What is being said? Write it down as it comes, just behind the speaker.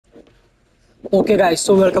Okay guys,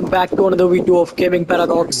 so welcome back to another video of Gaming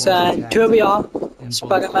Paradox, and here we are.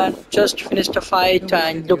 Spider-Man just finished a fight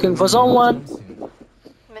and looking for someone.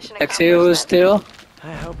 Mission Let's see who's accomplished there.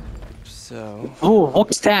 I hope so. Oh,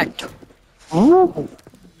 what's that? Oh,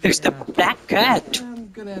 it's the Black Cat. I'm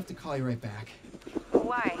gonna have to call you right back. then.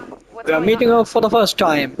 Why? What's We are going meeting on? her for the first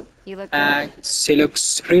time, You look and good. she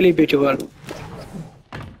looks really beautiful.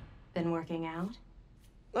 Been working out?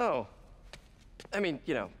 Oh. I mean,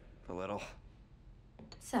 a little.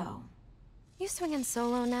 So, you swinging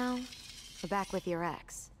solo now? Or back with your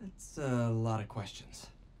ex? That's a lot of questions.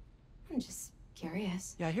 I'm just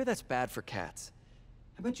curious. Yeah, I hear that's bad for cats.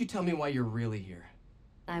 How about you tell me why you're really here?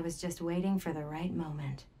 I was just waiting for the right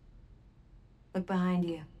moment. Look behind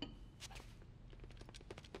you.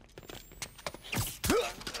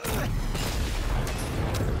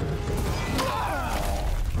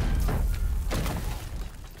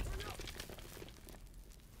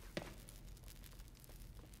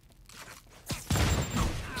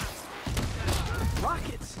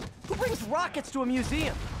 Rockets! Who brings rockets to a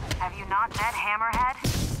museum? Have you not met Hammerhead?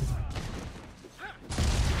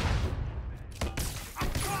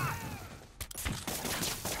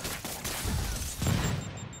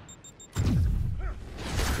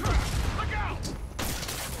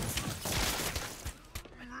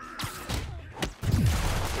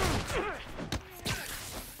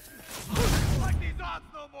 Like these odds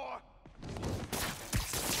no more!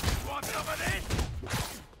 Want some of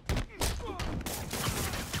this?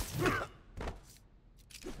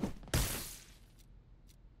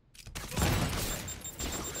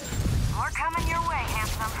 More coming your way,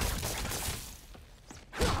 handsome.